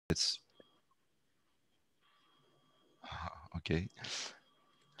It's okay.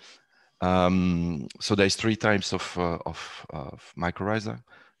 So there's three types of mycorrhiza.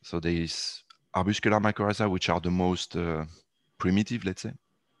 So there's arbuscular mycorrhiza, which are the most primitive, let's say.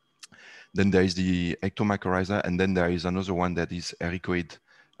 Then there is the ectomycorrhiza, and then there is another one that is ericoid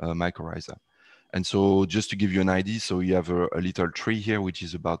mycorrhiza. And so just to give you an idea, so you have a little tree here, which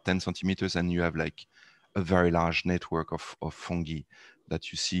is about 10 centimeters, and you have like a very large network of fungi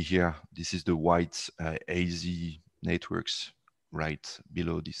that you see here. This is the white AZ networks right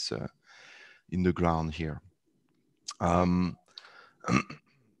below this in the ground here.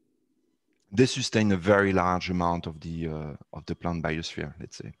 They sustain a very large amount of the plant biosphere,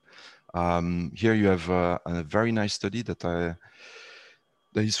 let's say. Here you have a very nice study that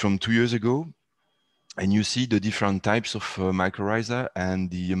is from 2 years ago, and you see the different types of mycorrhiza and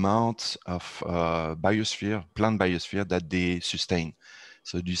the amount of plant biosphere that they sustain.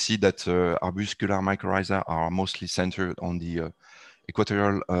 So you see that arbuscular mycorrhiza are mostly centered on the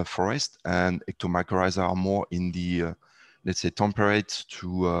equatorial forest, and ectomycorrhiza are more in the, let's say, temperate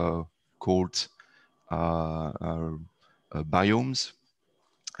to cold biomes.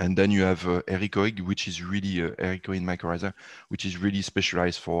 And then you have ericoid, which is really ericoid mycorrhiza, which is really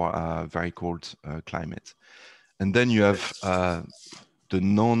specialized for very cold climate. And then you have the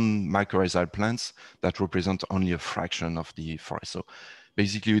non-mycorrhizal plants that represent only a fraction of the forest. So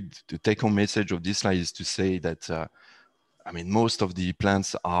basically, the take-home message of this slide is to say that I mean, most of the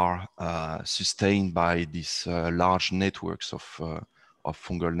plants are sustained by these large networks of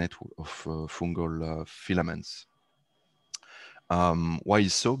fungal filaments. Why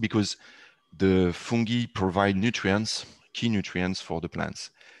is so? Because the fungi provide nutrients, key nutrients for the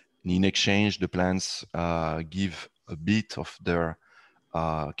plants. And in exchange, the plants give a bit of their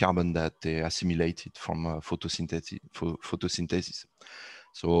carbon that they assimilated from photosynthesis.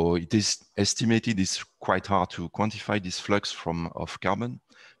 So it is estimated, it's quite hard to quantify this flux of carbon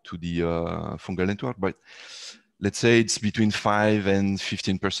to the fungal network, but let's say it's between 5 and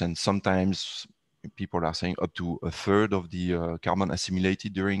 15%. Sometimes people are saying up to a third of the carbon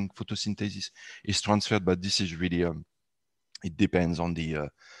assimilated during photosynthesis is transferred, but this is really, it depends on the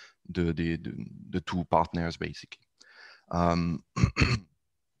two partners, basically.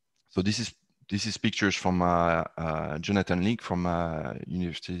 So this is pictures from Jonathan Leake from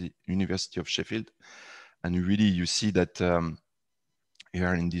University of Sheffield, and really you see that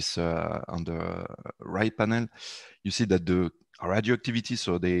here in this on the right panel, you see that the radioactivity.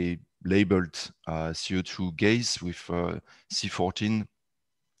 So they labeled CO2 gas with C14,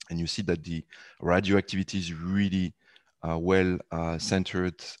 and you see that the radioactivity is really well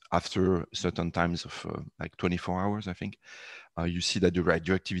centered after certain times of like 24 hours, I think. You see that the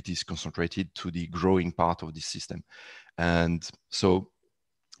radioactivity is concentrated to the growing part of this system. And so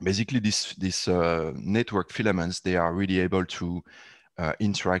basically this network filaments, they are really able to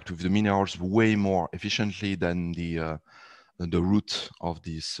interact with the minerals way more efficiently than the root of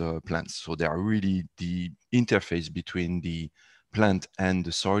these plants. So they are really, the interface between the plant and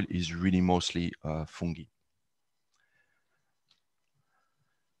the soil is really mostly fungi.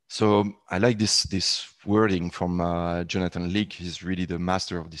 So I like this wording from Jonathan Leake. He's really the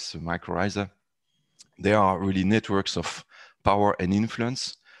master of this mycorrhiza. They are really networks of power and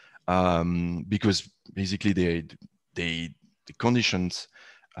influence because basically the conditions,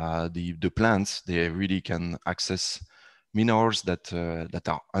 the plants, they really can access minerals that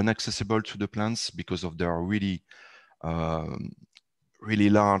are inaccessible to the plants because of their really really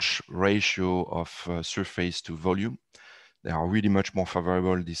large ratio of surface to volume. They are really much more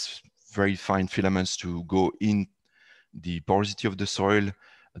favorable, these very fine filaments, to go in the porosity of the soil,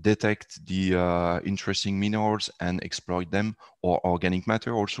 detect the interesting minerals and exploit them, or organic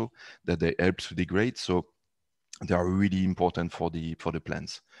matter also that they help to degrade. So they are really important for the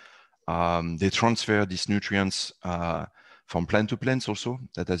plants. They transfer these nutrients from plant to plants also,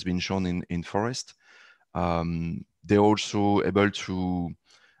 that has been shown in forest. They're also able to,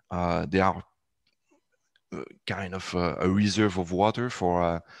 they are kind of a reserve of water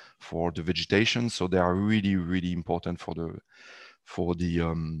for the vegetation, so they are really, really important for the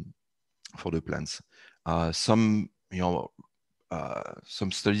plants. Some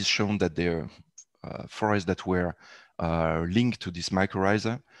studies shown that there are forests that were linked to this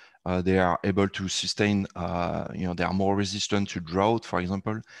mycorrhiza. They are able to sustain, they are more resistant to drought, for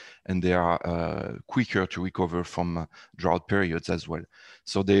example, and they are quicker to recover from drought periods as well.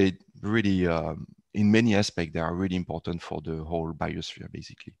 So they really, in many aspects, they are really important for the whole biosphere,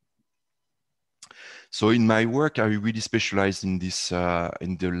 basically. So in my work, I really specialized in this,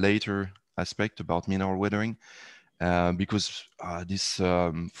 in the later aspect about mineral weathering. because these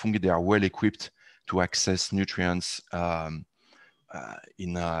fungi, they are well equipped to access nutrients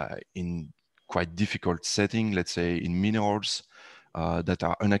in quite difficult setting, let's say in minerals that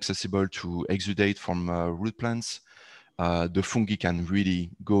are inaccessible to exudate from root plants. The fungi can really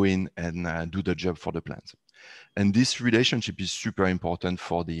go in and do the job for the plant. And this relationship is super important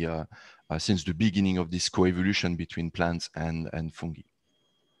for the since the beginning of this coevolution between plants and fungi.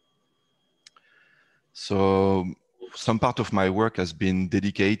 So some part of my work has been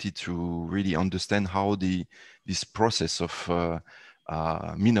dedicated to really understand how this process of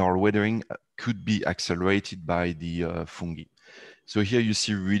mineral weathering could be accelerated by the fungi. So here you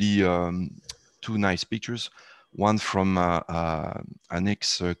see really two nice pictures. One from an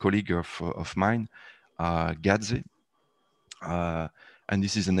ex-colleague of mine, Gadze. And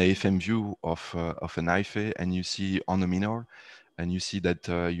this is an AFM view of an hyphae, and you see on a mineral, and you see that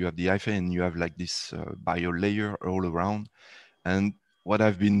you have the hyphae and you have like this bio layer all around. And what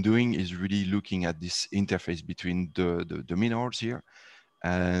I've been doing is really looking at this interface between the minerals here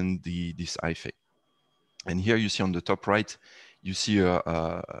and this hyphae. And here you see on the top right, you see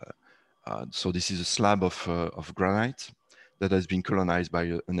so this is a slab of granite that has been colonized by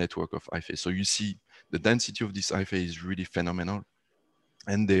a network of hyphae. So you see the density of this hyphae is really phenomenal,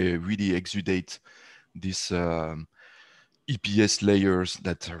 and they really exudate these EPS layers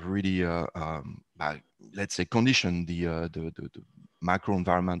that really, let's say, condition the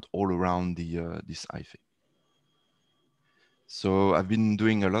microenvironment all around this hyphae. So I've been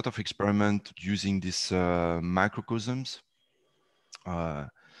doing a lot of experiment using these microcosms.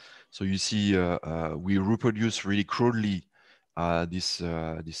 So you see, we reproduce really crudely this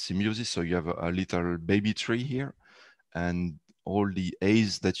symbiosis. So you have a little baby tree here, and all the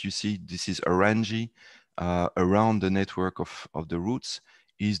A's that you see, this is orange around the network of the roots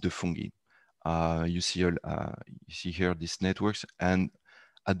is the fungi. You see here these networks, and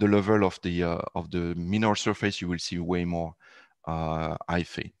at the level of the mineral surface, you will see way more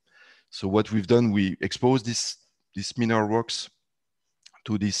hyphae. So what we've done, we expose these mineral rocks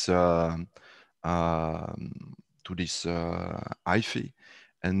to this hyphae,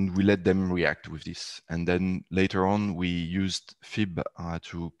 and we let them react with this. And then later on, we used fib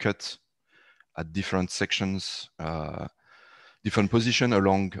to cut at different sections, different position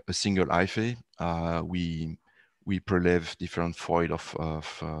along a single hyphae. We preleve different foil of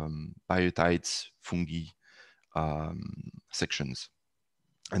biotides, fungi sections.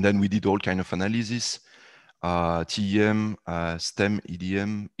 And then we did all kind of analysis, TEM, STEM,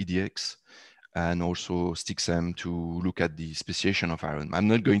 EDM, EDX, and also STIXM to look at the speciation of iron. I'm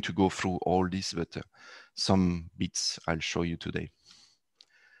not going to go through all this, but some bits I'll show you today.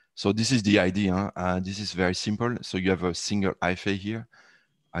 So this is the idea. This is very simple. So you have a single hyphae here,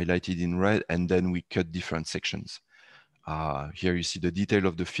 highlighted in red, and then we cut different sections. Here you see the detail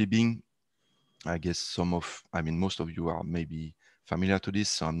of the fibbing. I guess most of you are maybe familiar to this,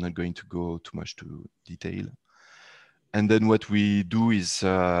 so I'm not going to go too much to detail. And then what we do is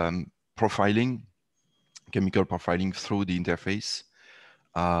profiling, chemical profiling through the interface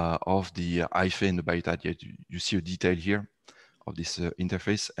of the hyphae and the biotite. You see a detail here of this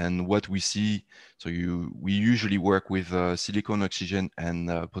interface, and what we see, so we usually work with silicon, oxygen, and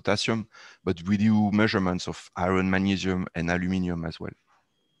potassium, but we do measurements of iron, magnesium, and aluminium as well.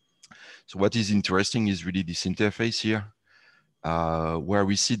 So what is interesting is really this interface here, where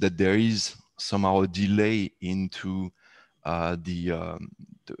we see that there is somehow a delay into the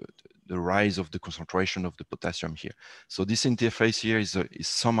rise of the concentration of the potassium here. So this interface here is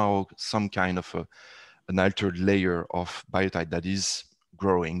somehow some kind of an altered layer of biotite that is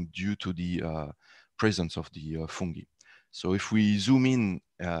growing due to the presence of the fungi. So if we zoom in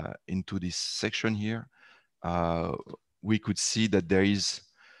into this section here, we could see that there is,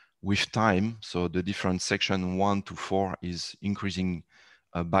 with time, so the different section 1 to 4 is increasing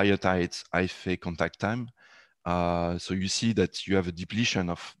biotite hyphae contact time. So you see that you have a depletion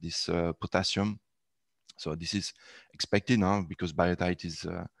of this potassium. So this is expected now because biotite is,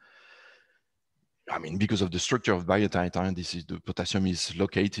 because of the structure of biotite, the potassium is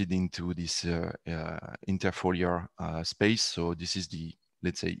located into this interfoliar space. So this is the,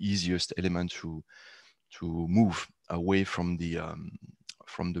 let's say, easiest element to move away from the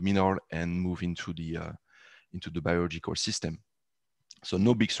mineral and move into the biological system. So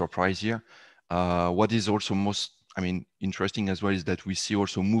no big surprise here. What is also most, interesting as well is that we see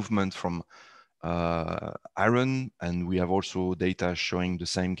also movement from iron, and we have also data showing the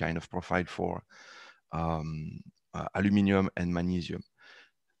same kind of profile for aluminium and magnesium.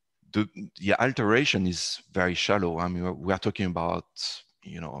 The alteration is very shallow. We are talking about,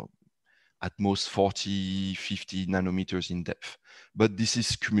 at most 40, 50 nanometers in depth. But this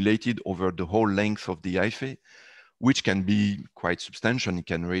is cumulated over the whole length of the hyphae, which can be quite substantial. It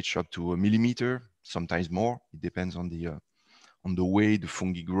can reach up to a millimeter, sometimes more. It depends on the way the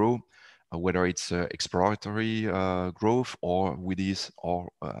fungi grow, whether it's exploratory growth or with this, or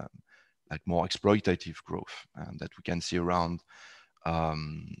like more exploitative growth that we can see around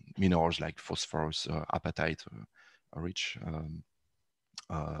minerals like phosphorus, apatite, rich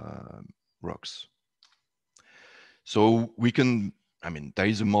rocks. So we can, I mean, there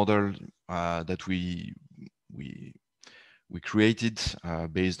is a model that we created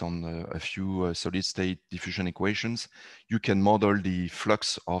based on a few solid state diffusion equations. You can model the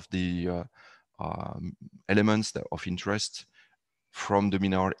flux of the elements of interest from the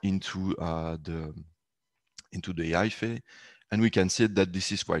mineral into the hyphae, and we can see that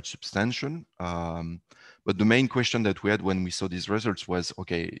this is quite substantial. But the main question that we had when we saw these results was,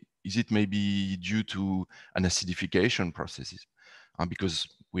 okay, is it maybe due to an acidification processes? Because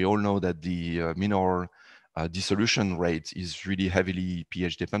we all know that the mineral dissolution rate is really heavily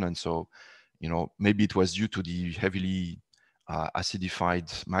pH dependent. So, you know, maybe it was due to the heavily acidified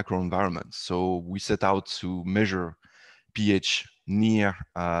microenvironment. So we set out to measure pH near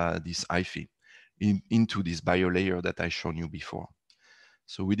this hyphae into this biolayer that I shown you before.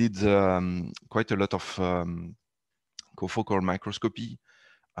 So we did quite a lot of confocal microscopy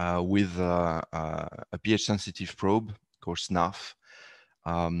with a pH sensitive probe called SNAF.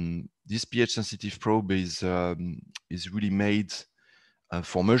 This pH sensitive probe is really made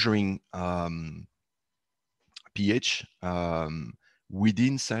for measuring pH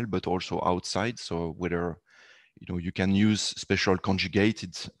within cell, but also outside. So whether, you know, you can use special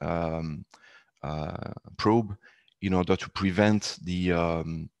conjugated probe in order to prevent the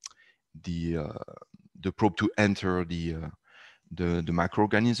probe to enter the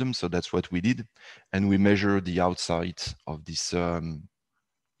microorganism. So that's what we did, and we measure the outside of this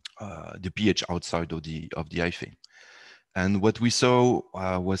the pH outside of the hyphae. And what we saw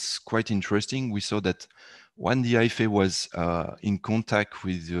was quite interesting. We saw that when the hyphae was in contact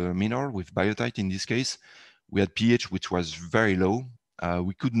with the mineral, with biotite in this case, we had pH which was very low.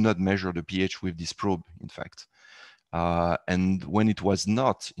 We could not measure the pH with this probe, in fact. And when it was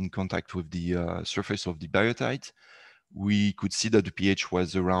not in contact with the surface of the biotite, we could see that the pH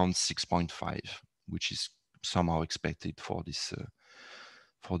was around 6.5, which is somehow expected for this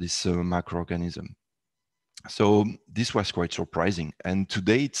microorganism. So this was quite surprising. And to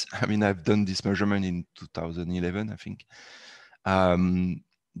date, I mean, I've done this measurement in 2011, I think.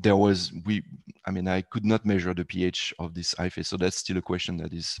 There was, I could not measure the pH of this hyphae. So that's still a question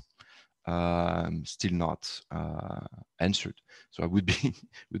that is still not answered. So it would be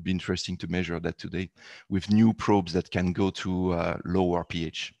interesting to measure that today with new probes that can go to lower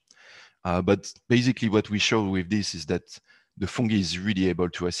pH. But basically what we show with this is that the fungi is really able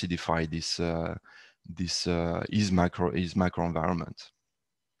to acidify this microenvironment.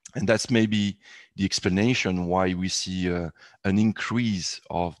 And that's maybe the explanation why we see an increase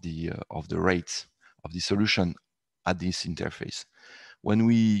of the rate of dissolution at this interface. When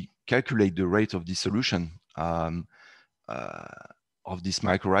we calculate the rate of dissolution of this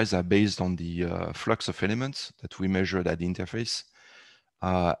mycorrhiza based on the flux of elements that we measured at the interface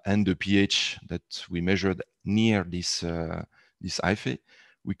and the pH that we measured near this hyphae,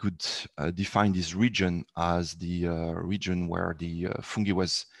 we could define this region as the region where the fungi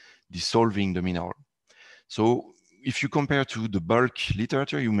was dissolving the mineral. So if you compare to the bulk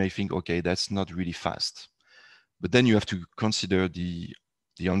literature, you may think, okay, that's not really fast. But then you have to consider the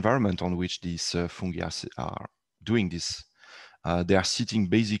environment on which these fungi are doing this. They are sitting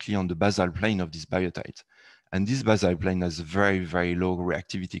basically on the basal plane of this biotite. And this basal plane has very, very low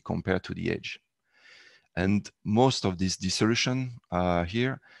reactivity compared to the edge. And most of this dissolution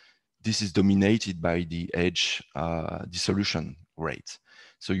here, this is dominated by the edge dissolution rate.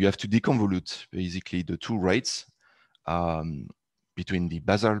 So you have to deconvolute basically the two rates between the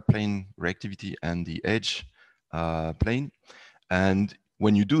basal plane reactivity and the edge plane. And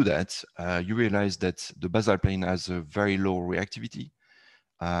when you do that, you realize that the basal plane has a very low reactivity.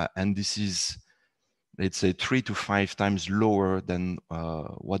 And this is, let's say, 3 to 5 times lower than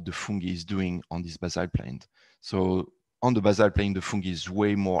what the fungi is doing on this basal plane. So on the basal plane, the fungi is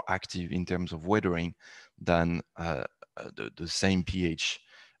way more active in terms of weathering than the same pH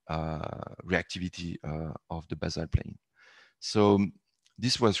reactivity of the basal plane. So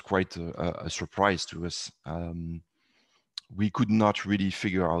this was quite a surprise to us. We could not really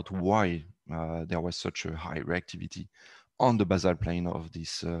figure out why there was such a high reactivity on the basal plane of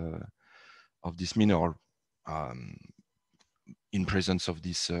this mineral. in presence of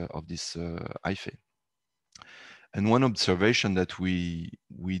this hyphae. And one observation that we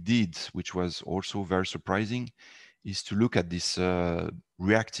did, which was also very surprising, is to look at this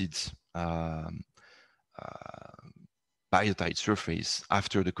reacted biotite surface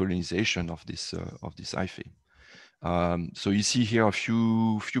after the colonization of this hyphae. So you see here a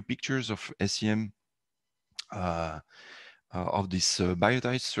few pictures of SEM of this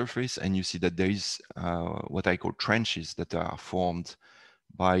biotite surface, and you see that there is what I call trenches that are formed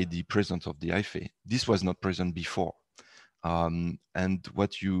by the presence of the hyphae. This was not present before. And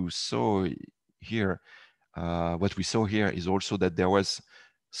what you saw here, what we saw here is also that there was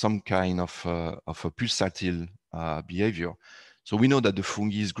some kind of a pulsatile behavior. So we know that the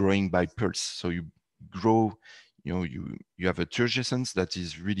fungi is growing by pulse. So you grow, you have a turgescence that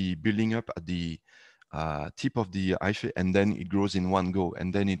is really building up at the tip of the hyphae, and then it grows in one go,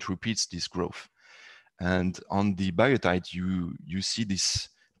 and then it repeats this growth. And on the biotite, you see these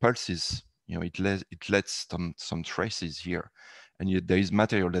pulses. It lets some traces here, and yet there is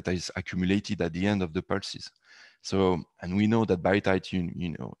material that is accumulated at the end of the pulses. So, and we know that biotite,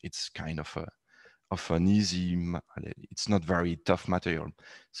 it's kind of an easy, it's not very tough material.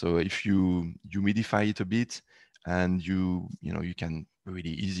 So if you humidify it a bit, and you can really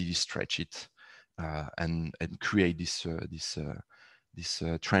easily stretch it and create these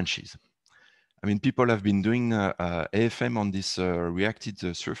trenches. I mean, people have been doing AFM on this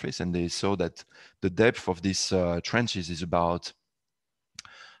reacted surface, and they saw that the depth of these trenches is about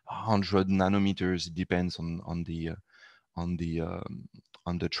 100 nanometers. It depends on the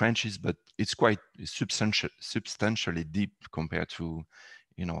trenches, but it's quite substantially deep compared to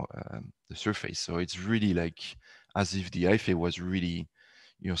the surface. So it's really like as if the hyphae was really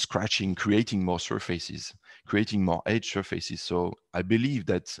scratching, creating more surfaces, creating more edge surfaces. So I believe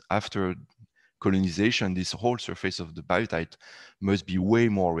that after colonization, this whole surface of the biotite must be way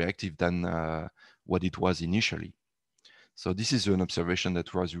more reactive than what it was initially. So this is an observation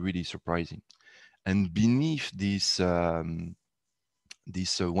that was really surprising. And beneath this, when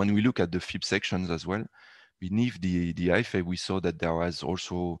we look at the fib sections as well, beneath the hyphae, we saw that there was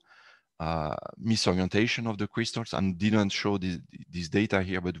also misorientation of the crystals, and didn't show this data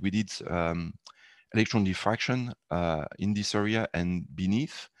here, but we did electron diffraction in this area and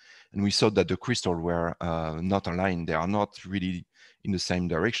beneath, and we saw that the crystals were not aligned. They are not really in the same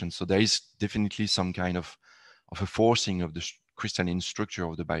direction. So there is definitely some kind of a forcing of the crystalline structure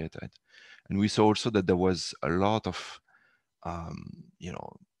of the biotite. And we saw also that there was a lot of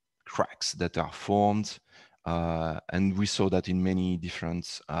cracks that are formed, and we saw that in many different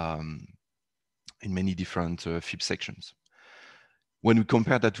fib sections. When we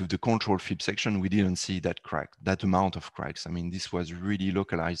compare that with the control fib section, we didn't see that amount of cracks. I mean, this was really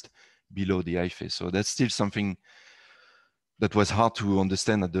localized below the hyphae. So that's still something that was hard to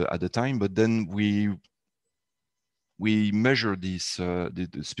understand at the time. But then we measured this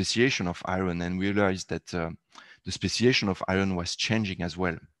the speciation of iron, and we realized that the speciation of iron was changing as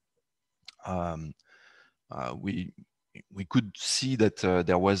well. We could see that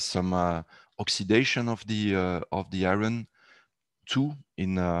there was some oxidation of the iron 2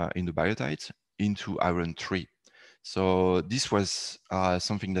 in the biotite into iron 3. So this was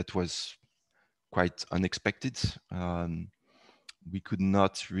something that was quite unexpected. We could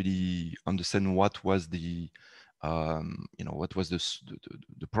not really understand what was the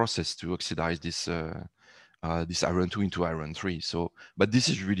process to oxidize this iron 2 into iron 3. So, but this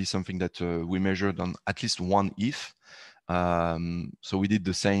is really something that we measured on at least one ETH. So we did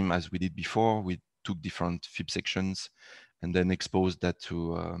the same as we did before. We took different fib sections and then exposed that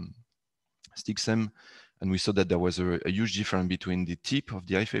to STIXM. And we saw that there was a huge difference between the tip of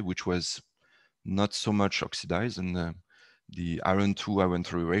the hyphae, which was not so much oxidized, and the iron 2, iron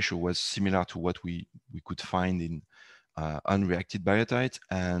 3 ratio was similar to what we could find in unreacted biotite,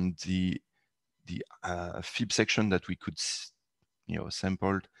 and the fib section that we could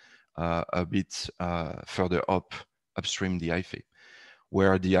sampled a bit further upstream the hyphae,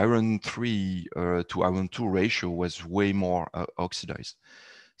 where the iron 3 to iron 2 ratio was way more oxidized.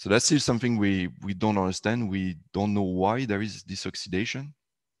 So that's still something we don't understand. We don't know why there is this oxidation.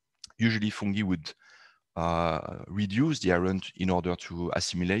 Usually fungi would reduce the iron in order to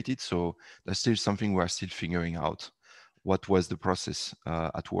assimilate it. So that's still something we're still figuring out. What was the process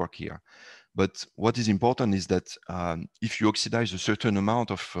at work here? But what is important is that if you oxidize a certain amount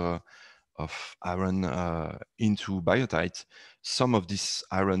of iron into biotite, some of this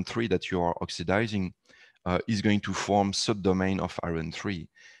iron 3 that you are oxidizing is going to form subdomain of iron 3.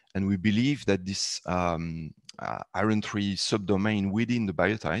 And we believe that this iron 3 subdomain within the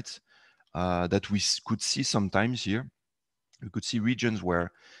biotite that we could see sometimes here You could see regions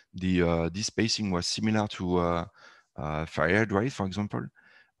where the despacing was similar to fire rate, for example.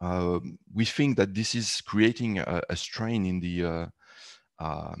 We think that this is creating a strain in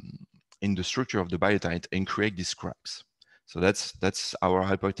the structure of the biotite and create these cracks. So that's our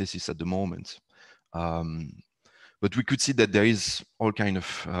hypothesis at the moment. But we could see that there is all kind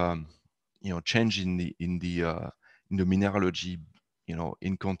of change in the mineralogy,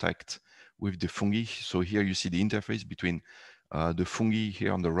 in contact with the fungi. So here you see the interface between the fungi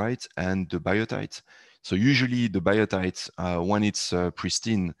here on the right and the biotite. So usually the biotite, when it's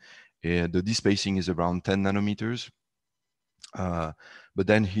pristine, the despacing is around 10 nanometers. But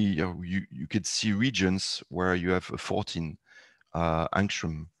then here you could see regions where you have 14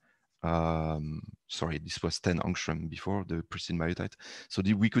 angstrom. Sorry, this was 10 angstrom before the pristine biotite. So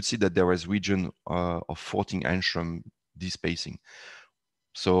we could see that there was region of 14 angstrom despacing.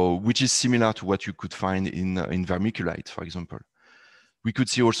 So which is similar to what you could find in vermiculite, for example. We could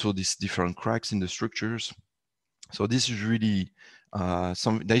see also these different cracks in the structures. So this is really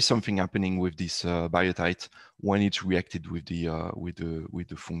there's something happening with this biotite when it's reacted with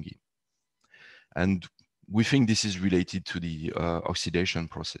the fungi, and we think this is related to the oxidation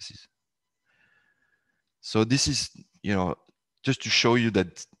processes. So this is, just to show you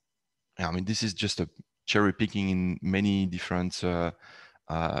that, I mean, this is just a cherry picking in many different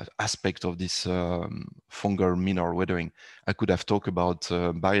aspects of this fungal mineral weathering. I could have talked about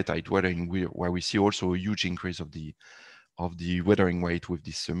biotite weathering, where we see also a huge increase of the weathering rate with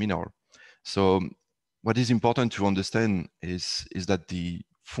this mineral. So what is important to understand is that the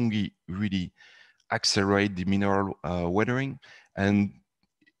fungi really accelerate the mineral weathering and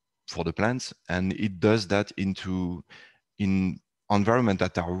for the plants, and it does that in environment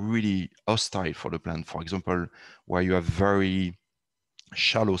that are really hostile for the plant. For example, where you have very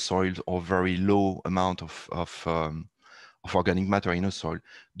shallow soil or very low amount of organic matter in a soil,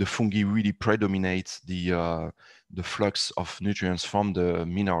 the fungi really predominates the flux of nutrients from the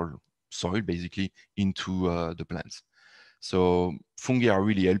mineral soil basically into the plants. So fungi are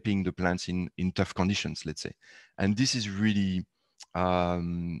really helping the plants in tough conditions, let's say. And this is really,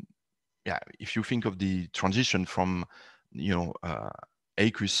 if you think of the transition from,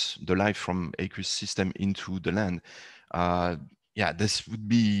 aqueous, the life from aqueous system into the land, this would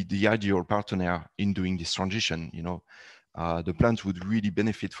be the ideal partner in doing this transition. The plants would really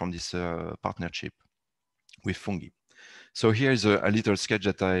benefit from this partnership with fungi. So here is a little sketch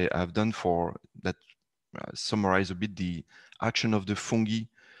that I have done for that summarize a bit the action of the fungi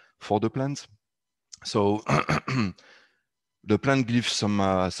for the plant. So the plant gives some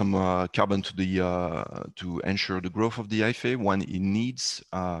carbon to the to ensure the growth of the hyphae when it needs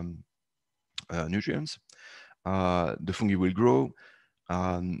nutrients. The fungi will grow.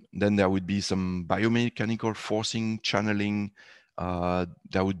 Then there would be some biomechanical forcing, channeling.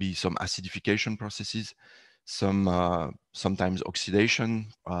 There would be some acidification processes, sometimes oxidation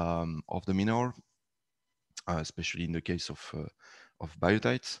of the mineral, especially in the case of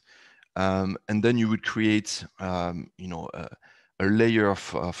biotites. And then you would create, a layer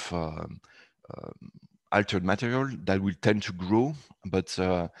of altered material that will tend to grow, but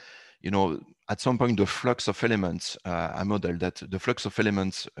at some point the flux of elements, I model that the flux of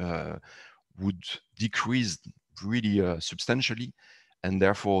elements would decrease really substantially, and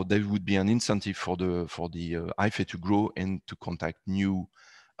therefore there would be an incentive for the hyphae to grow and to contact new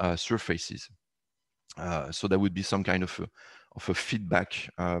surfaces. So there would be some kind of a feedback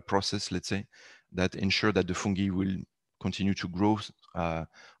process, let's say, that ensure that the fungi will continue to grow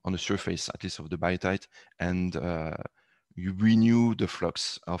on the surface, at least of the biotite, and you renew the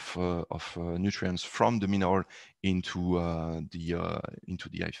flux of nutrients from the mineral into the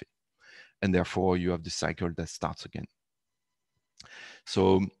hyphae, and therefore you have the cycle that starts again.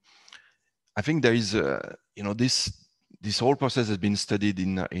 So I think there is, this whole process has been studied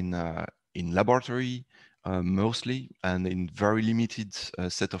in laboratory mostly, and in very limited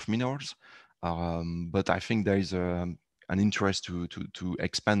set of minerals. But I think there is an interest to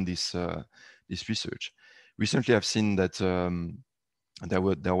expand this research. Recently, I've seen that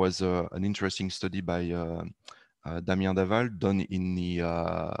there was an interesting study by Damien Daval done in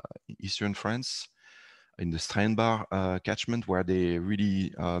the eastern France, in the Strainbar catchment, where they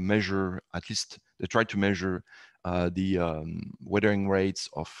really measure, at least they try to measure the weathering rates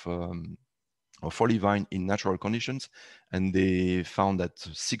of olivine in natural conditions, and they found that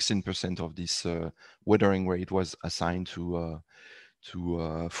 16% of this weathering rate was assigned to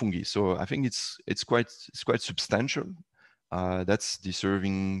fungi. So I think it's quite substantial. That's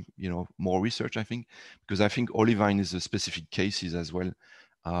deserving, more research, I think, because I think olivine is a specific cases as well.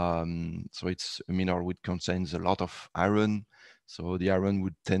 So it's a mineral which contains a lot of iron. So the iron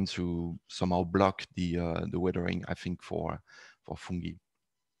would tend to somehow block the weathering, I think, for fungi.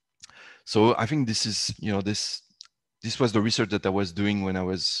 So I think this is, this was the research that I was doing when I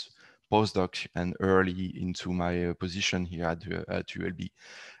was postdoc and early into my position here at ULB.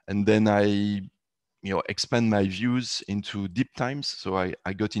 And then I, expand my views into deep times. So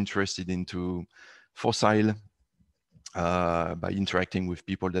I got interested into fossil by interacting with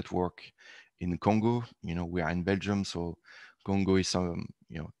people that work in Congo. We are in Belgium, so Congo is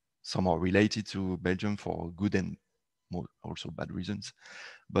somehow related to Belgium for good and also bad reasons.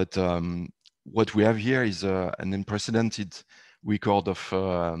 But what we have here is an unprecedented record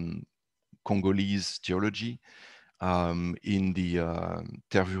of Congolese geology in the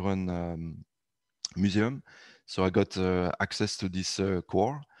Tervuren Museum. So I got access to this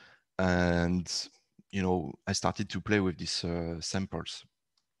core, and I started to play with these samples.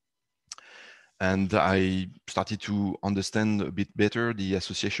 And I started to understand a bit better the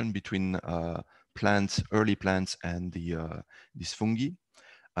association between plants, early plants, and these fungi.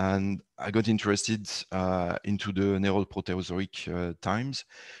 And I got interested into the Neoproterozoic times,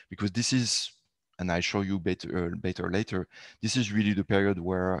 because this is, and I show you better later, this is really the period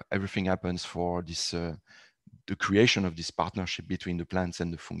where everything happens for this, the creation of this partnership between the plants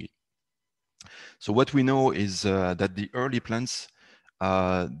and the fungi. So what we know is that the early plants,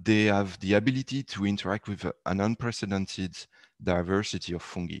 they have the ability to interact with an unprecedented diversity of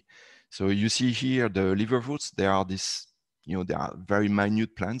fungi. So you see here the liverworts, they are this, they are very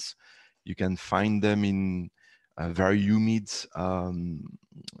minute plants. You can find them in very humid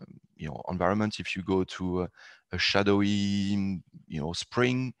environments. If you go to a shadowy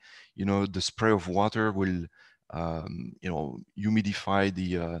spring, the spray of water will humidify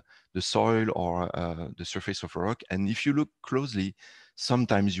the soil or the surface of a rock. And if you look closely,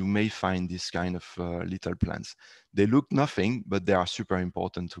 sometimes you may find this kind of little plants. They look nothing, but they are super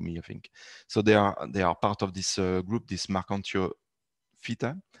important to me, I think. So they are part of this group, this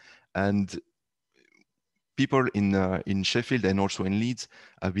Marcantiophyta. And people in Sheffield and also in Leeds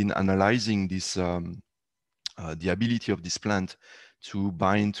have been analyzing this, the ability of this plant to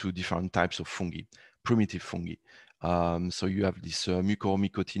bind to different types of fungi, primitive fungi. So you have this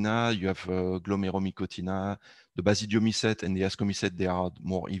Mucormycotina, you have Glomeromycotina, the Basidiomycete and the Ascomycete, they are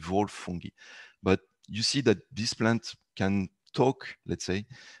more evolved fungi. But you see that this plant can talk, let's say,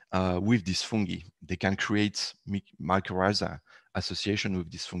 with this fungi. They can create mycorrhiza association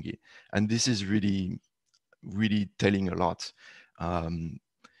with this fungi. And this is really telling a lot.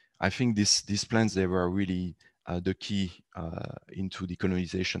 I think these plants, they were really the key into the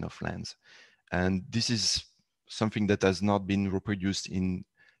colonization of lands. And this is something that has not been reproduced in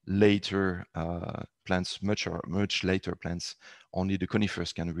later plants, much later plants. Only the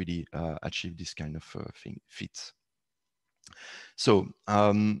conifers can really achieve this kind of feats. So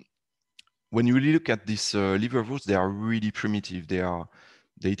when you look at these liverworts, they are really primitive. They are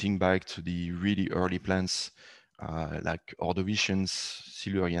dating back to the really early plants like Ordovicians,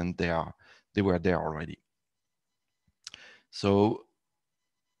 Silurian. They were there already. So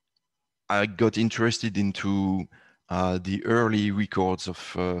I got interested into the early records of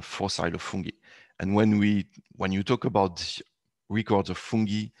fossil of fungi. And when you talk about records of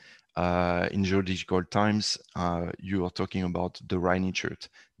fungi in geological times, you are talking about the Rhynichert.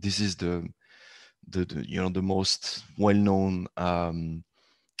 This is the most well-known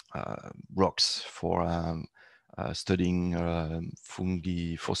rocks for studying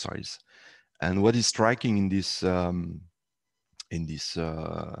fungi fossils. And what is striking in these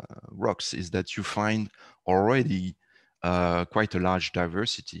rocks is that you find already quite a large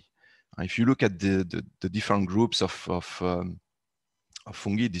diversity. If you look at the different groups of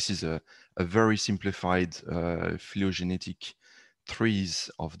fungi, this is a very simplified phylogenetic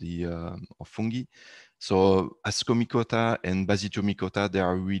trees of fungi. So Ascomycota and Basidiomycota, they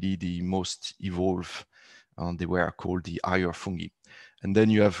are really the most evolved. They were called the higher fungi. And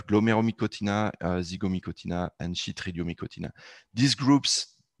then you have Glomeromycotina, Zygomycotina, and Chytridiomycotina. These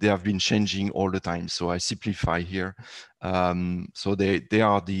groups, they have been changing all the time. So I simplify here. So they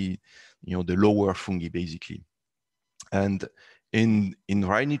are the lower fungi basically. And in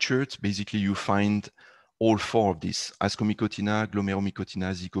Rhynichert, basically you find all four of these: Ascomycotina,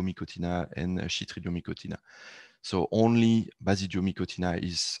 Glomeromycotina, Zygomycotina, and Chytridiomycotina. So only Basidiomycotina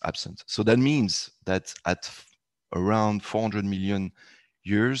is absent. So that means that at around 400 million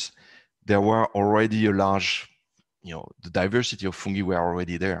years, there were already a large, the diversity of fungi were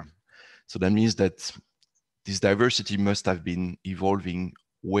already there. So that means that this diversity must have been evolving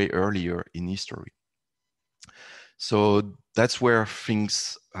way earlier in history. So that's where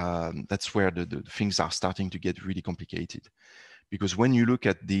things, the things are starting to get really complicated. Because when you look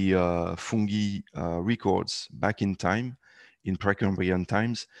at the fungi records back in time, in Precambrian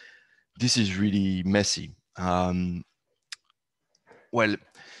times, this is really messy. Well,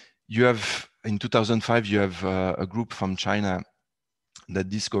 you have, in 2005, you have a group from China that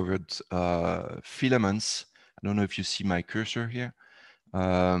discovered filaments. I don't know if you see my cursor here,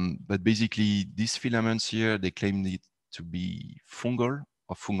 but basically these filaments here, they claim it to be fungal,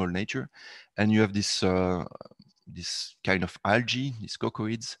 of fungal nature. And you have this, this kind of algae, these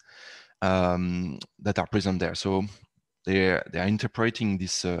cocoids, that are present there. So they're interpreting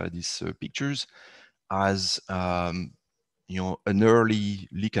these pictures as an early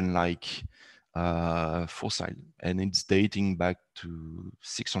lichen-like fossil, and it's dating back to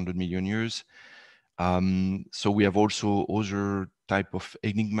 600 million years. So we have also other type of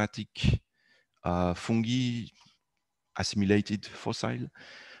enigmatic fungi, assimilated fossil,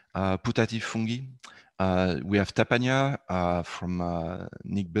 putative fungi. We have Tapania from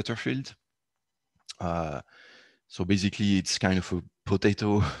Nick Butterfield. So basically, it's kind of a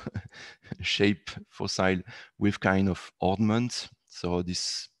potato shape fossil with kind of ornament. So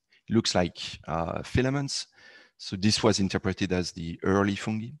this looks like filaments. So this was interpreted as the early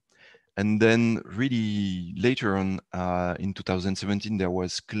fungi. And then really later on in 2017, there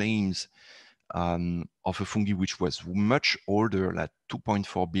was claims of a fungi which was much older, like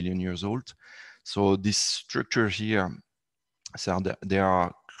 2.4 billion years old. So this structure here, so there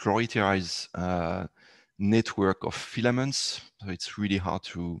are chloriterized network of filaments. So it's really hard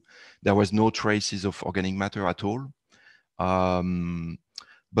to, there was no traces of organic matter at all.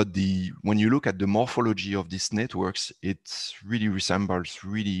 But when you look at the morphology of these networks, it really resembles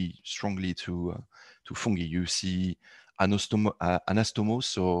really strongly to fungi. You see anastomosis,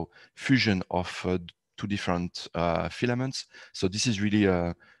 so fusion of two different filaments. So this is really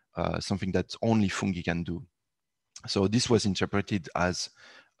something that only fungi can do. So this was interpreted as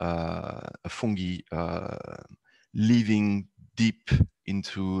a fungi living deep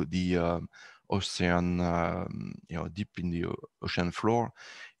into the ocean, deep in the ocean floor,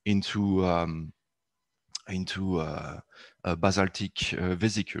 into basaltic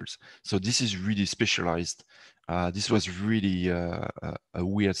vesicles. So this is really specialized. This was really a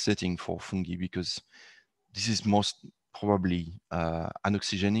weird setting for fungi because this is most probably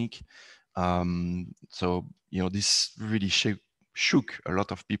anoxygenic. So this really shook a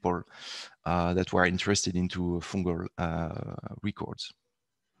lot of people that were interested into fungal records.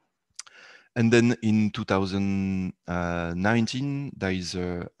 And then in 2019, there is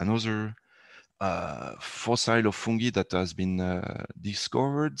another fossil of fungi that has been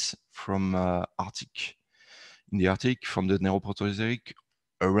discovered from Arctic, in the Arctic, from the Neoproterozoic,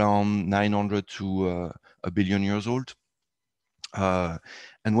 around 900 to a billion years old. And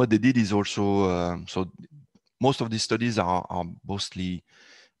what they did is also, so most of these studies are mostly,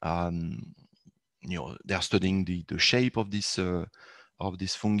 they're studying the shape of this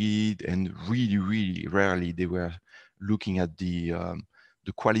fungi, and really, really rarely they were looking at the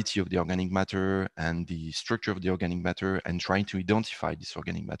quality of the organic matter and the structure of the organic matter and trying to identify this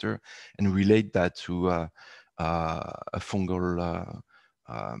organic matter and relate that to a fungal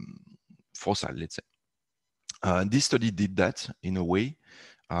fossil, let's say. This study did that in a way.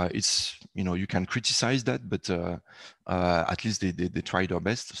 It's, you can criticize that, but at least they tried their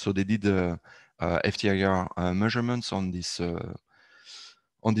best. So they did FTIR measurements on this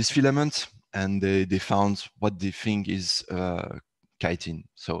filament, and they found what they think is chitin.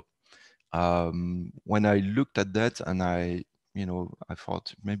 So when I looked at that, and I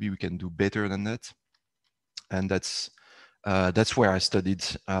thought maybe we can do better than that, and that's where I studied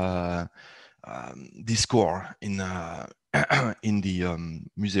this core in in the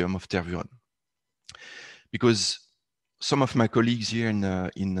Museum of Tervuren, because some of my colleagues here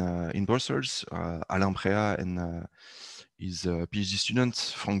in Brussels, Alain Préat and his PhD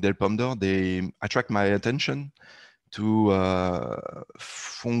student Frank Del Pomdor, they attract my attention to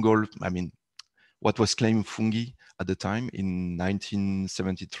fungal, what was claimed fungi at the time in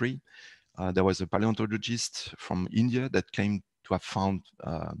 1973. There was a paleontologist from India that claimed to have found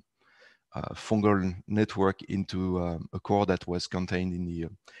fungal network into a core that was contained in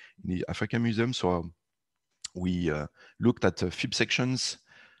the African Museum. So we looked at fib sections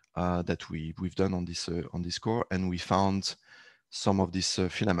that we've done on this core, and we found some of this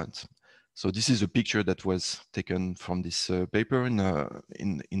filament. So this is a picture that was taken from this paper in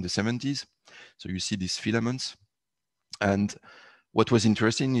the 70s. So you see these filaments, and what was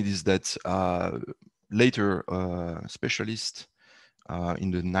interesting is that later specialists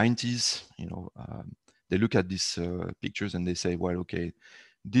in the 90s, they look at these pictures and they say, well, okay,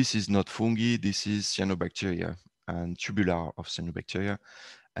 this is not fungi, this is cyanobacteria and tubular of cyanobacteria,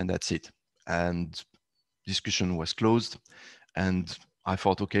 and that's it. And discussion was closed. And I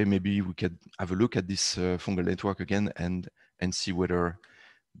thought, okay, maybe we could have a look at this fungal network again and see whether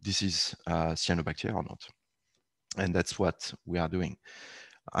this is cyanobacteria or not. And that's what we are doing.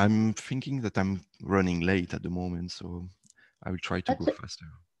 I'm thinking that I'm running late at the moment, so I will try to go faster.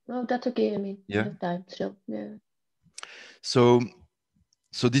 No, that's okay. I mean, we Yeah. have time still. Yeah. So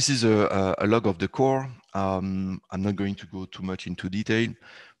this is a log of the core. I'm not going to go too much into detail,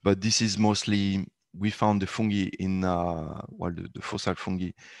 but this is mostly, we found the fungi in, well, the fossil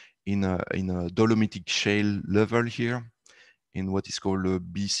fungi in a dolomitic shale level here in what is called a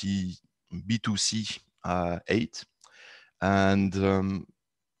B2C 8. And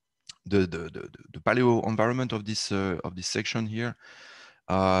the paleo environment of this section here,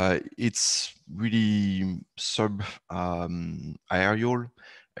 it's really sub-aerial.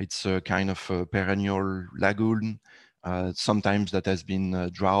 It's a kind of a perennial lagoon. Sometimes that has been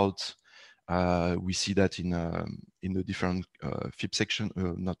drought. We see that in the different FIP section,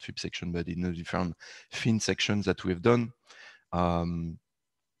 not FIP section, but in the different fin sections that we've done.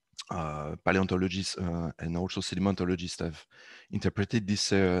 Paleontologists and also sedimentologists have interpreted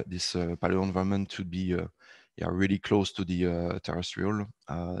this paleo environment to be really close to the terrestrial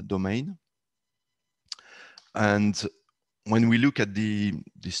domain. And when we look at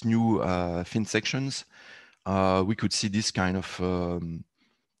these new fin sections, we could see this kind of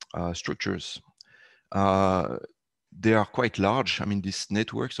structures. They are quite large. I mean, these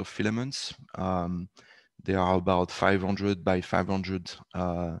networks of filaments, they are about 500 by 500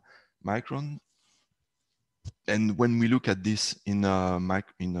 micron. And when we look at this in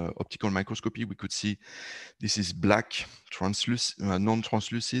optical microscopy, we could see this is black,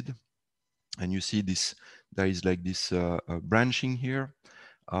 non-translucid. And you see this, there is like this branching here.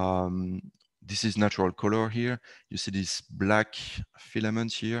 This is natural color here. You see these black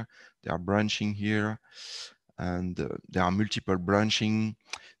filaments here. They are branching here. And there are multiple branching,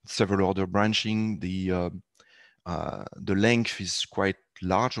 several other branching. The length is quite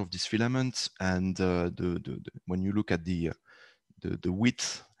large of these filaments, and when you look at the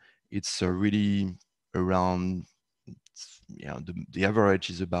width, it's really around, the average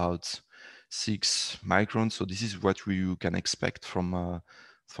is about 6 microns. So this is what you can expect from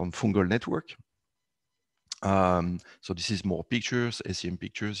fungal network. So this is more pictures, SEM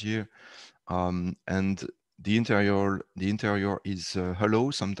pictures here, and the interior is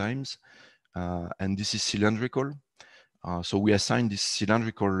hollow sometimes. And this is cylindrical. So we assign this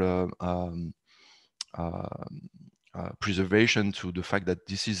cylindrical preservation to the fact that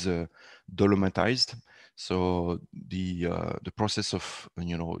this is dolomitized. So the process of,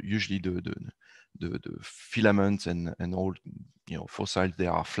 usually the filaments and all, fossils, they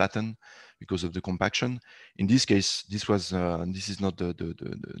are flattened because of the compaction. In this case, this is not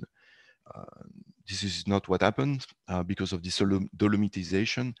this is not what happened because of this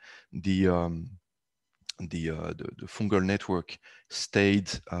dolomitization. The fungal network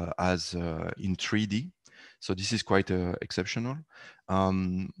stayed as in 3D. So this is quite exceptional.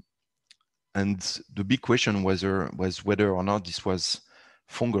 And the big question was whether or not this was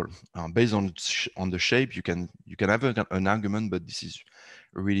fungal. Based on the shape, you can have an argument, but this is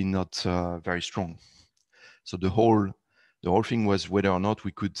really not very strong. So the whole thing was whether or not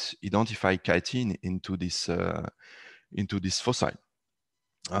we could identify chitin into this fossil.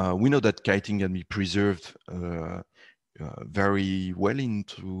 We know that chitin can be preserved very well in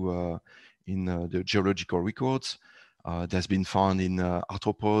the geological records. It has been found in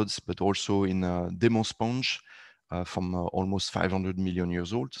arthropods, but also in demo sponge from almost 500 million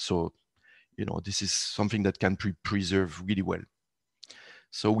years old. So, this is something that can be preserved really well.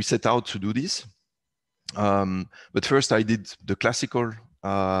 So we set out to do this. But first I did the classical,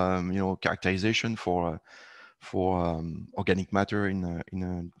 characterization for organic matter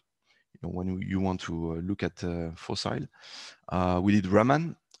when you want to look at fossil. We did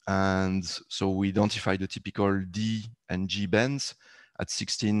Raman, and so we identified the typical D and G bands at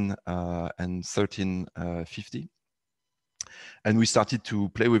 16 and 1350. And we started to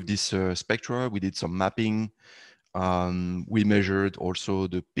play with this spectra. We did some mapping. We measured also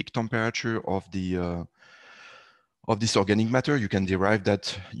the peak temperature of this organic matter. You can derive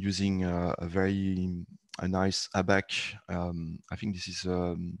that using a nice ABAC. I think this is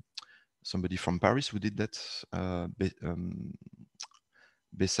somebody from Paris who did that,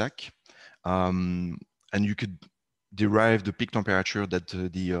 Besac. And you could derive the peak temperature that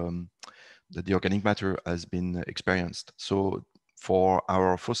the organic matter has been experienced. So for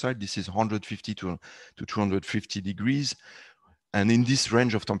our fossil, this is 150 to 250 degrees. And in this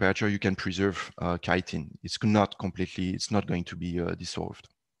range of temperature, you can preserve chitin. It's not going to be dissolved.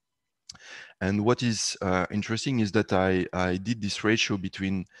 And what is interesting is that I did this ratio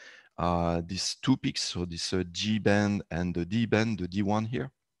between these two peaks, so this G band and the D band, the D1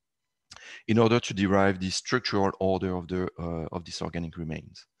 here, in order to derive the structural order of these organic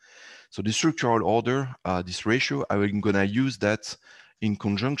remains. So the structural order, this ratio, I'm gonna use that in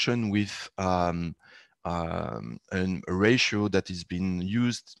conjunction with a ratio that has been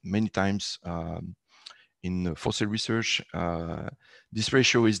used many times in fossil research. This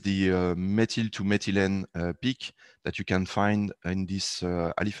ratio is the methyl to methylene peak that you can find in this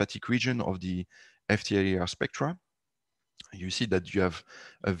aliphatic region of the FTIR spectra. You see that you have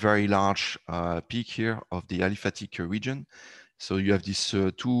a very large peak here of the aliphatic region. So you have this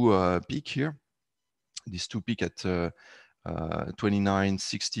two peak here, these two peak at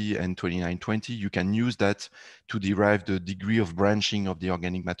 2960 and 2920. You can use that to derive the degree of branching of the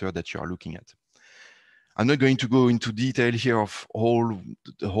organic matter that you are looking at. I'm not going to go into detail here of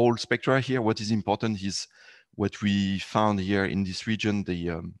the whole spectra here. What is important is what we found here in this region,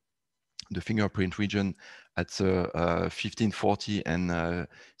 the fingerprint region at 1540 and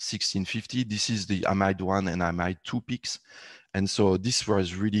 1650. This is the amide 1 and amide 2 peaks. And so this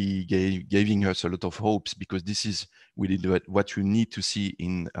was really giving us a lot of hopes, because this is really what you need to see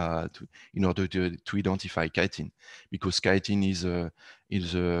in order to identify chitin, because chitin is an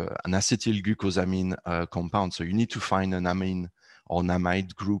acetyl glucosamine compound. So you need to find an amine or an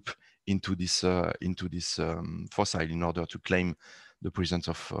amide group into this fossil in order to claim the presence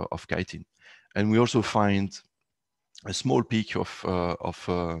of chitin. And we also find a small peak of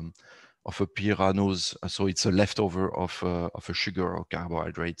a pyranose, so it's a leftover of a sugar or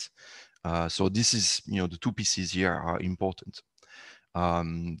carbohydrate. So this is, the two pieces here are important.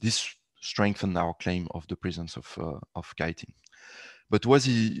 This strengthens our claim of the presence of chitin. But what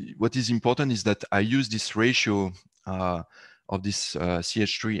is important is that I use this ratio of this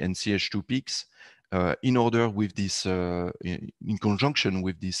CH3 and CH2 peaks in order with this, in conjunction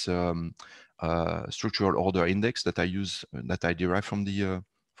with this structural order index that I use, that I derive from the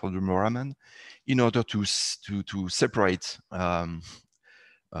Moraman, in order to separate, well,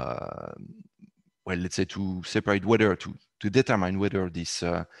 let's say to separate whether to determine whether this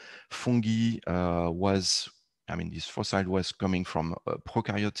fungi this fossil was coming from a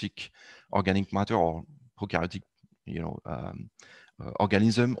prokaryotic organic matter or prokaryotic,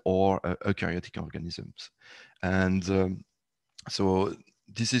 organism, or eukaryotic organisms. And so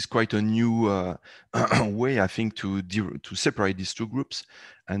this is quite a new way, I think, to separate these two groups.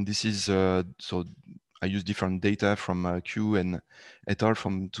 And this is, so I use different data from Q and et al.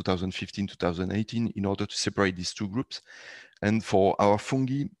 From 2015, 2018 in order to separate these two groups. And for our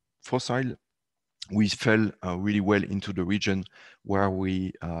fungi fossil, we fell really well into the region where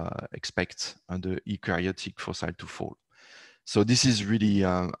we expect the eukaryotic fossil to fall. So this is really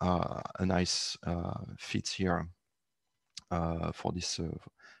a nice fit here for this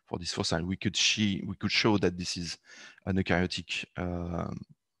fossil. We could show that this is an eukaryotic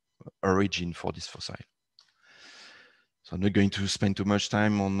origin for this fossil. So I'm not going to spend too much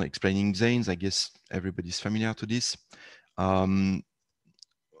time on explaining xanes. I guess everybody's familiar to this.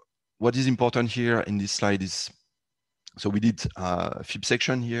 What is important here in this slide is, so we did a fib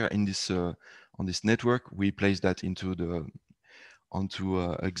section here in this on this network. We placed that onto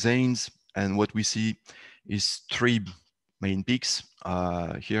xanes, and what we see is three main peaks.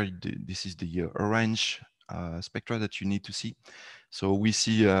 Here, this is the orange spectra that you need to see. So we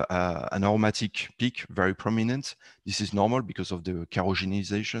see an aromatic peak, very prominent. This is normal because of the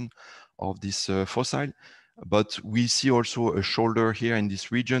kerogenization of this fossil. But we see also a shoulder here in this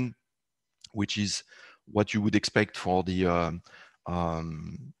region, which is what you would expect for the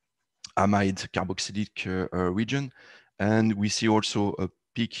amide carboxylic region. And we see also a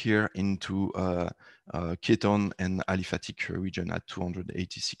peak here into ketone and aliphatic region at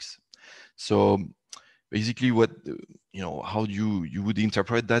 286. So basically what, how you would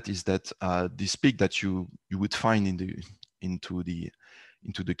interpret that is that this peak that you would find into the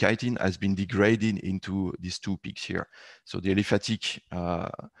chitin has been degraded into these two peaks here. So the aliphatic,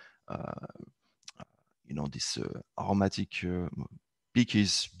 this aromatic peak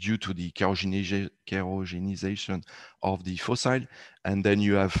is due to the kerogenization of the fossil, and then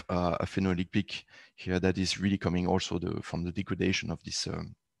you have a phenolic peak here that is really coming also from the degradation of this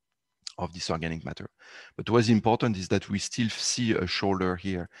organic matter. But what's important is that we still see a shoulder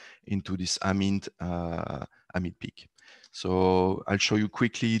here into this amide peak. So I'll show you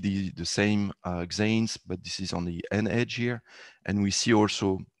quickly the same xanes, but this is on the N edge here. And we see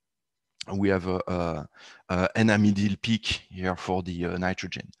also we have an amidal peak here for the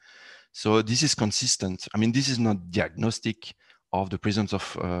nitrogen. So this is consistent. I mean, this is not diagnostic of the presence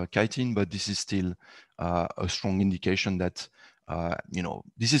of chitin, but this is still a strong indication that you know,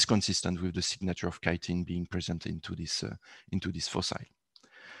 this is consistent with the signature of chitin being present into this fossil.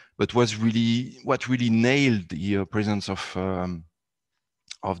 But what really nailed the presence of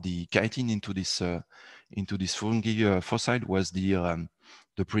the chitin into this fungi fossil was the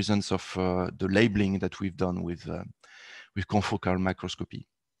presence of the labeling that we've done with confocal microscopy,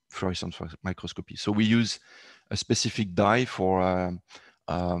 fluorescence microscopy. So we use a specific dye for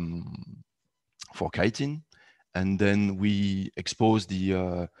chitin, and then we expose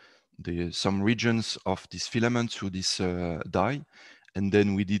some regions of this filament to this dye, and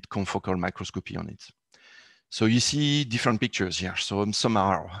then we did confocal microscopy on it. So you see different pictures here. So some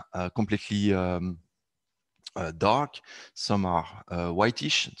are completely dark, some are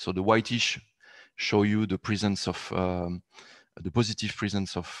whitish. So the whitish show you the presence of the positive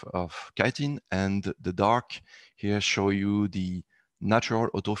presence of chitin, and the dark here show you the natural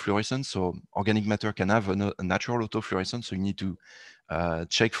autofluorescence. So organic matter can have a natural autofluorescence, so you need to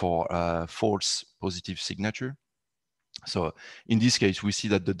check for false positive signature. So in this case, we see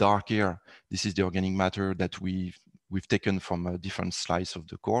that the dark here, this is the organic matter that we've taken from a different slice of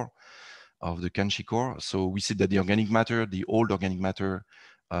the core, of the Kanchi core. So we see that the organic matter, the old organic matter,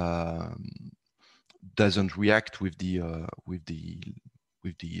 doesn't react with the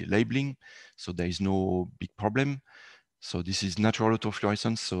labeling. So there is no big problem. So this is natural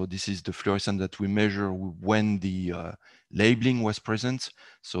autofluorescence. So this is the fluorescence that we measure when the labeling was present.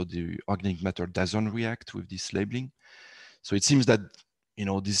 So the organic matter doesn't react with this labeling. So it seems that, you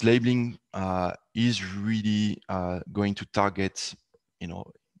know, this labeling is really going to target, you know,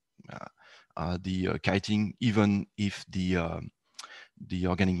 the chitin, even if the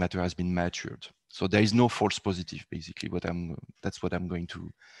organic matter has been matured. So there is no false positive, basically. That's what I'm going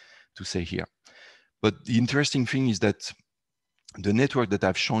to say here. But the interesting thing is that the network that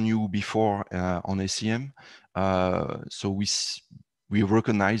I've shown you before on ACM, so we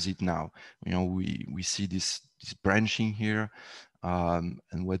recognize it now. You know, we see this branching here, and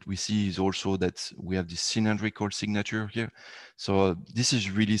what we see is also that we have this cylindrical signature here. So this is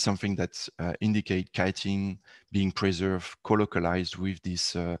really something that indicate chitin being preserved, colocalized with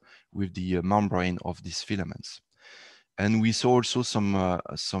this with the membrane of these filaments. And we saw also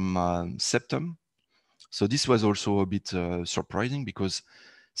some septum. So this was also a bit surprising, because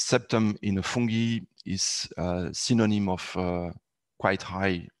septum in a fungi is synonym of quite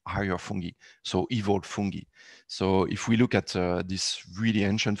higher fungi, so evolved fungi. So if we look at this really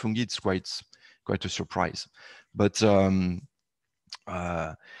ancient fungi, it's quite a surprise. But in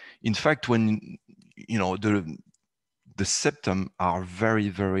fact, when you know the septum are very,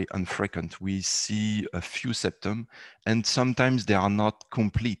 very infrequent. We see a few septum, and sometimes they are not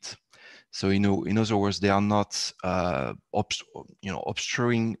complete. So, you know, in other words, they are not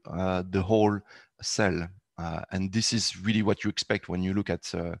obstructing the whole cell. And this is really what you expect when you look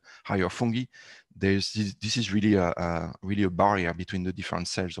at higher fungi. This is really a barrier between the different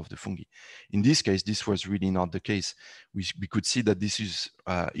cells of the fungi. In this case, this was really not the case. We could see that this is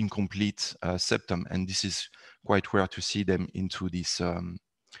incomplete septum, and this is quite rare to see them into this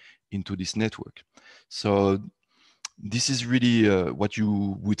network. So this is really what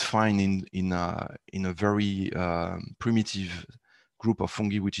you would find in a very primitive group of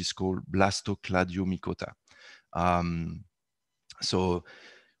fungi, which is called Blastocladiomycota. So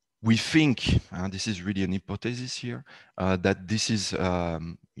we think, this is really an hypothesis here, that this is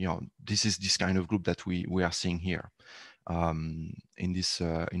this kind of group that we are seeing here in this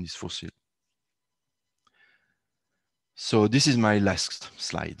fossil. So this is my last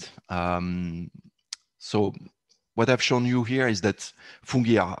slide. So what I've shown you here is that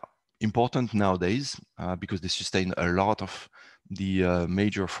fungi are important nowadays because they sustain a lot of the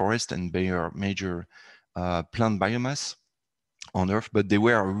major forest and major plant biomass on Earth, but they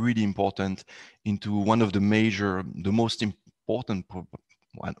were really important into one of the most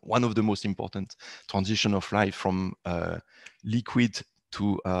important transition of life from liquid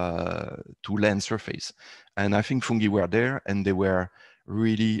to land surface. And I think fungi were there, and they were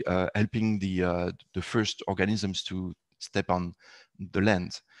really helping the first organisms to step on the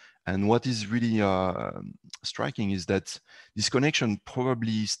land. And what is really striking is that this connection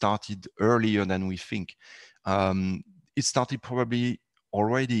probably started earlier than we think. It started probably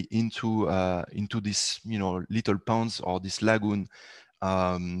already into this, you know, little ponds or this lagoon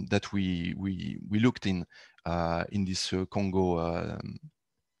that we looked in in this Congo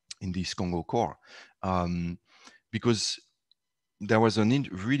core, because there was a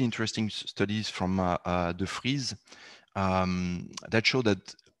really interesting studies from the Fries that show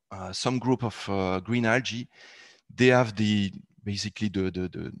that some group of green algae, they have basically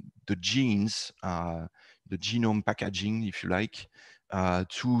the genes, the genome packaging, if you like,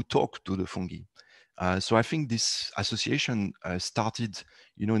 to talk to the fungi. So I think this association started,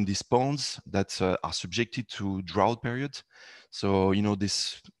 in these ponds that are subjected to drought periods. So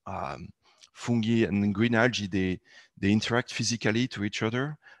this fungi and green algae, they interact physically to each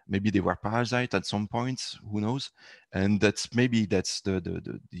other. Maybe they were parasites at some point, who knows? And that's the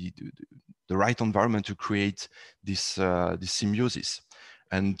right environment to create this symbiosis.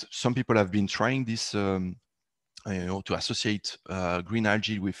 And some people have been trying this, to associate green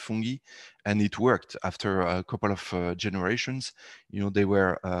algae with fungi, and it worked. After a couple of generations, they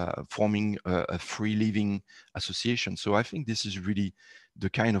were forming a free living association. So I think this is really the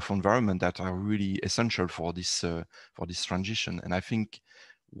kind of environment that are really essential for this transition. And I think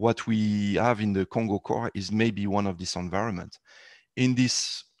what we have in the Congo core is maybe one of this environment. In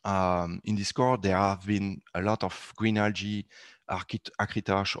this core, there have been a lot of green algae,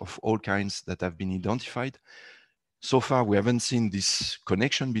 architage of all kinds that have been identified. So far, we haven't seen this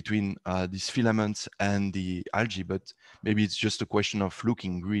connection between these filaments and the algae, but maybe it's just a question of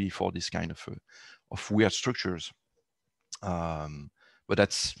looking really for this kind of weird structures. But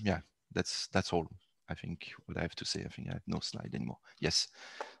that's all. I think what I have to say. I think I have no slide anymore. Yes,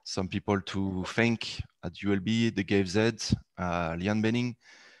 some people to thank at ULB, the GaveZ, Lian Benning,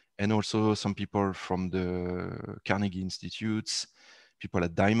 and also some people from the Carnegie Institutes, people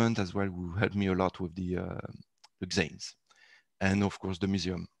at Diamond as well, who helped me a lot with the Xanes, and of course the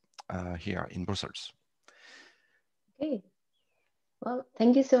museum here in Brussels. Okay, well,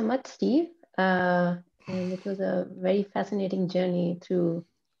 thank you so much, Steve. And it was a very fascinating journey through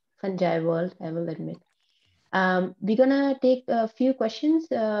fungi world, I will admit. We're gonna take a few questions.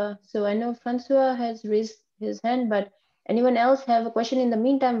 So I know Francois has raised his hand, but anyone else have a question in the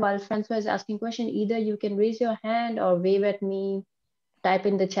meantime while Francois is asking question? Either you can raise your hand or wave at me, type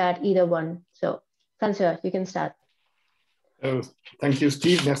in the chat, either one. So Francois, you can start. Thank you,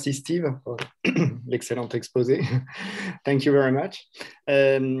 Steve. Merci, Steve, for l'excellent exposé. Thank you very much.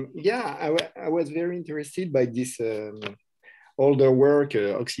 Yeah, I was very interested by this older work,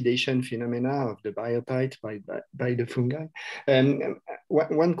 oxidation phenomena of the biotite by the fungi.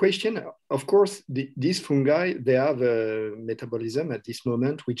 One question, of course, these fungi, they have a metabolism at this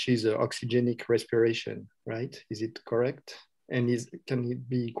moment, which is oxygenic respiration, right? Is it correct? And can it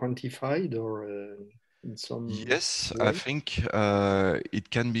be quantified or in some Yes, way? I think it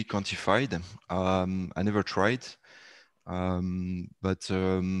can be quantified. I never tried, but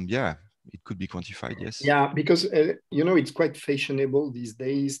yeah, it could be quantified, yes. Yeah, because it's quite fashionable these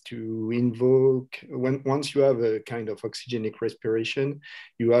days to invoke, once you have a kind of oxygenic respiration,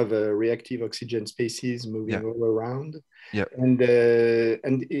 you have a reactive oxygen species moving all around. Yeah. And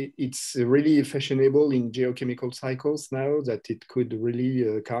it's really fashionable in geochemical cycles now that it could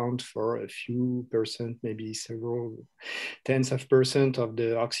really account for a few percent, maybe several tens of percent of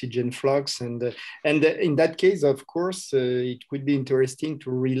the oxygen flux. And in that case, of course, it would be interesting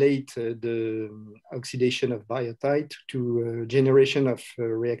to relate the oxidation of biotite to generation of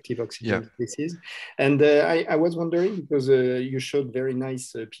reactive oxygen species. And I was wondering, because you showed very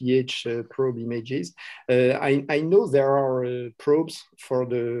nice pH probe images. I know there are probes for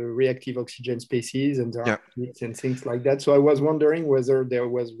the reactive oxygen species, and there are kits and things like that. So I was wondering whether there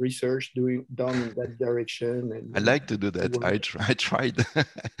was research done in that direction. And I like to do that. I tried,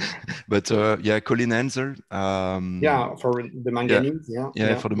 but Colin Hanser. Yeah, for the manganese.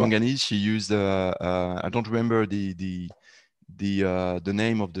 For the manganese, she used. I don't remember the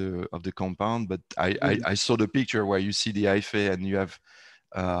name of the compound, but I saw the picture where you see the hyphae and you have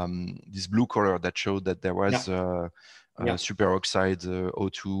this blue color that showed that there was superoxide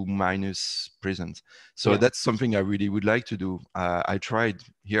O2 minus present. So that's something I really would like to do. I tried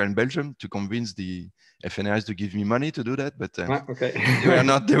here in Belgium to convince the FNIs to give me money to do that, but they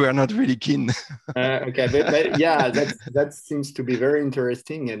were not really keen. Okay, but yeah, that seems to be very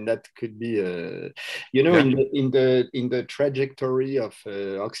interesting, and that could be in the trajectory of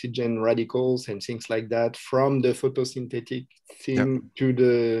oxygen radicals and things like that, from the photosynthetic thing to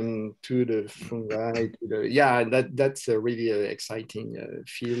the fungi. That's a really exciting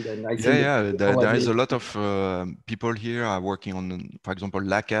field, and I think there is a lot of people here are working on, for example,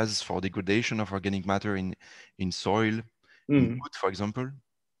 lacase for degradation of organic matter in soil, in wood, for example.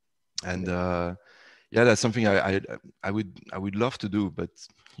 And yeah, that's something I would love to do, but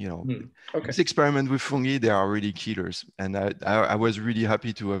you know, Okay. this experiment with fungi, they are really killers, and I was really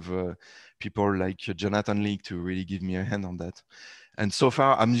happy to have people like Jonathan Leake to really give me a hand on that. And so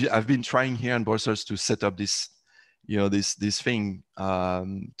far, I've been trying here in Brussels to set up this, you know, this thing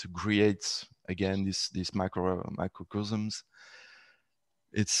to create again these microcosms.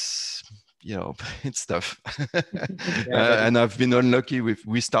 It's, you know, it's tough. Yeah, and I've been unlucky with,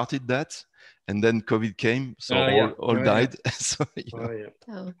 we started that and then COVID came, so all died. So, you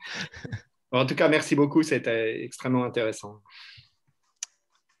know. Oh. En tout cas, merci beaucoup, c'était extrêmement intéressant.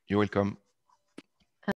 You're welcome.